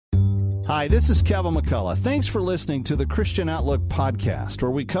Hi, this is Kevin McCullough. Thanks for listening to the Christian Outlook podcast,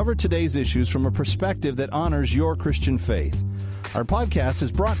 where we cover today's issues from a perspective that honors your Christian faith. Our podcast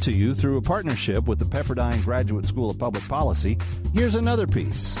is brought to you through a partnership with the Pepperdine Graduate School of Public Policy. Here's another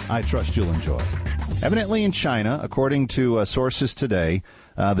piece I trust you'll enjoy. Evidently in China, according to sources today,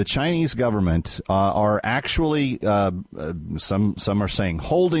 the Chinese government are actually, some are saying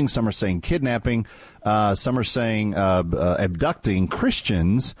holding, some are saying kidnapping, some are saying abducting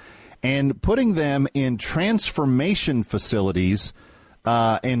Christians and putting them in transformation facilities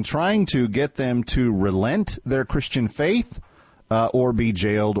and trying to get them to relent their Christian faith or be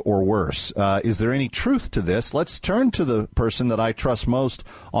jailed or worse. Is there any truth to this? Let's turn to the person that I trust most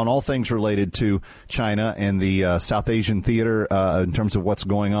on all things related to China and the South Asian theater in terms of what's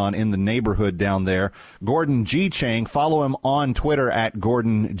going on in the neighborhood down there. Gordon G. Chang. Follow him on Twitter at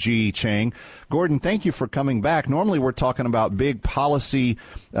Gordon G. Chang. Gordon, thank you for coming back. Normally we're talking about big policy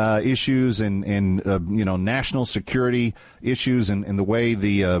issues and national security issues and the way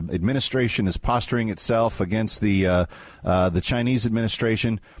the administration is posturing itself against the Chinese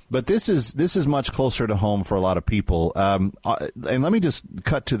administration, but this is much closer to home for a lot of people. And let me just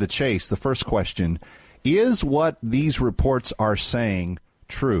cut to the chase. The first question is: what these reports are saying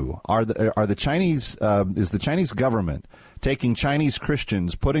true? Are the Chinese is the Chinese government taking Chinese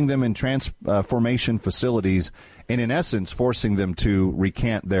Christians, putting them in transformation facilities, and in essence forcing them to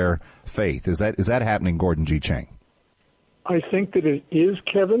recant their faith? Is that happening, Gordon G. Chang? I think that it is,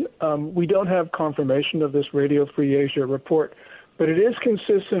 Kevin. We don't have confirmation of this Radio Free Asia report, but it is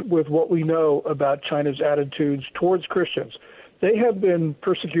consistent with what we know about China's attitudes towards Christians. They have been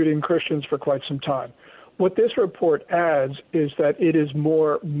persecuting Christians for quite some time. What this report adds is that it is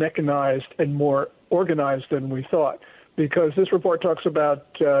more mechanized and more organized than we thought, because this report talks about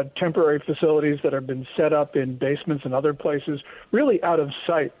temporary facilities that have been set up in basements and other places, really out of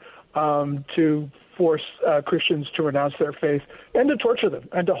sight, to force Christians to renounce their faith and to torture them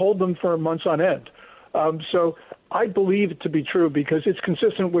and to hold them for months on end. So I believe it to be true because it's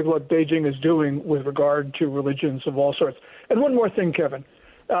consistent with what Beijing is doing with regard to religions of all sorts. And one more thing, Kevin.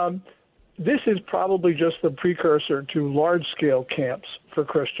 This is probably just the precursor to large-scale camps for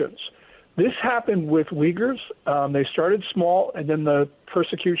Christians. This happened with Uyghurs. They started small, and then the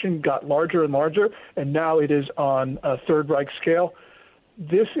persecution got larger and larger, and now it is on a Third Reich scale.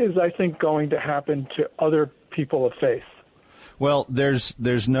 This is, I think, going to happen to other people of faith. Well, there's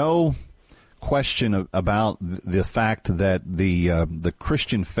no question about the fact that the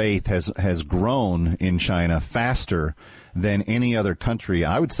Christian faith has grown in China faster than any other country,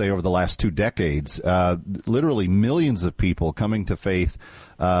 I would say, over the last 2 decades. Literally millions of people coming to faith,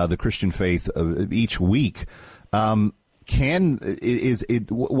 the Christian faith, each week. What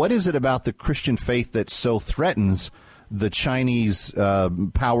is it about the Christian faith that so threatens the Chinese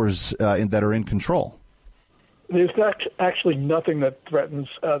powers that are in control? There's actually nothing that threatens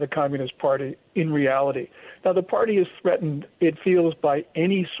the Communist Party in reality. Now, the party is threatened, it feels, by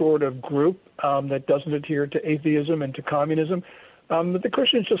any sort of group that doesn't adhere to atheism and to communism. But the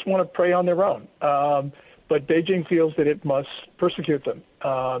Christians just want to prey on their own. But Beijing feels that it must persecute them.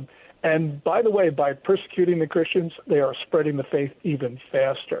 And by the way, by persecuting the Christians, they are spreading the faith even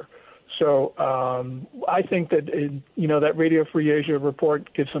faster. So I think that, that Radio Free Asia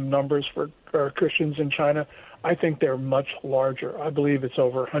report gives some numbers for Christians in China. I think they're much larger. I believe it's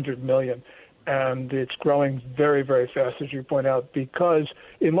over 100 million. And it's growing very, very fast, as you point out, because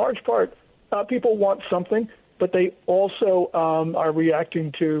in large part, people want something, but they also are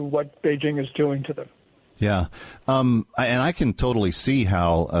reacting to what Beijing is doing to them. Yeah. And I can totally see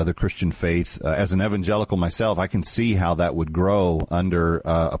how the Christian faith, as an evangelical myself, I can see how that would grow under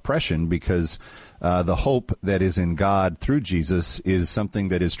oppression, because the hope that is in God through Jesus is something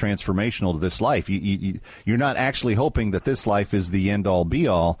that is transformational to this life. You're not actually hoping that this life is the end-all,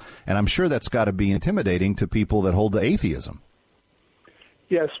 be-all, and I'm sure that's got to be intimidating to people that hold to atheism.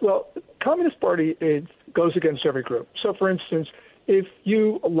 Yes. Well, the Communist Party, it goes against every group. So, for instance, if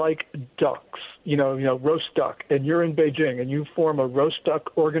you like ducks, roast duck, and you're in Beijing and you form a roast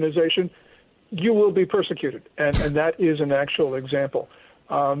duck organization, you will be persecuted. And that is an actual example.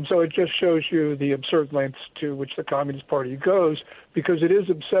 So it just shows you the absurd lengths to which the Communist Party goes, because it is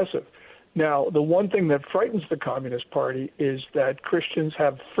obsessive. Now, the one thing that frightens the Communist Party is that Christians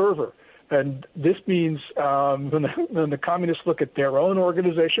have fervor. And this means when the communists look at their own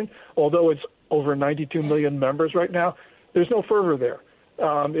organization, although it's over 92 million members right now, there's no fervor there.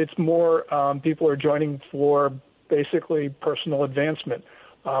 It's more people are joining for basically personal advancement.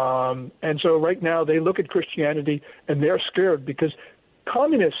 And so right now they look at Christianity and they're scared because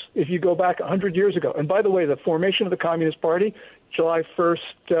communists, if you go back 100 years ago, and by the way, the formation of the Communist Party July 1st,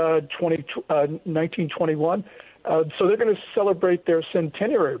 1921. So they're going to celebrate their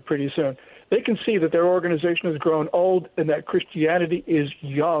centenary pretty soon. They can see that their organization has grown old and that Christianity is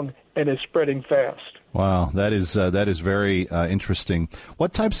young and is spreading fast. Wow, that is very interesting.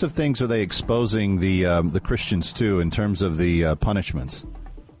 What types of things are they exposing the Christians to in terms of the punishments?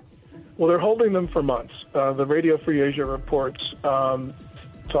 Well, they're holding them for months. The Radio Free Asia reports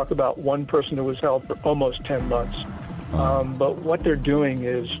talk about one person who was held for almost 10 months. But what they're doing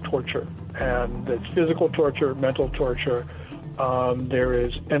is torture, and it's physical torture, mental torture. There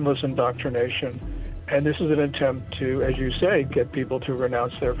is endless indoctrination, and this is an attempt to, as you say, get people to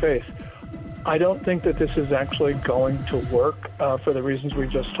renounce their faith. I don't think that this is actually going to work for the reasons we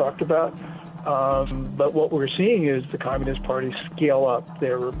just talked about. But what we're seeing is the Communist Party scale up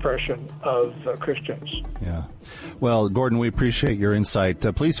their repression of Christians. Yeah. Well, Gordon, we appreciate your insight.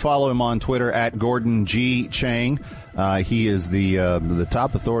 Please follow him on Twitter at Gordon G. Chang. He is the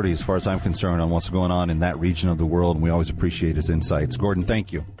top authority, as far as I'm concerned, on what's going on in that region of the world, and we always appreciate his insights. Gordon,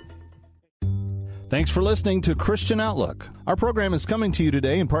 thank you. Thanks for listening to Christian Outlook. Our program is coming to you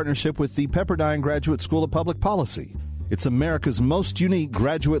today in partnership with the Pepperdine Graduate School of Public Policy. It's America's most unique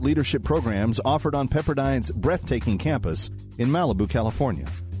graduate leadership programs offered on Pepperdine's breathtaking campus in Malibu, California.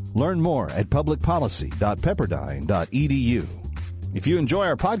 Learn more at publicpolicy.pepperdine.edu. If you enjoy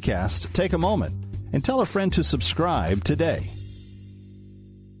our podcast, take a moment and tell a friend to subscribe today.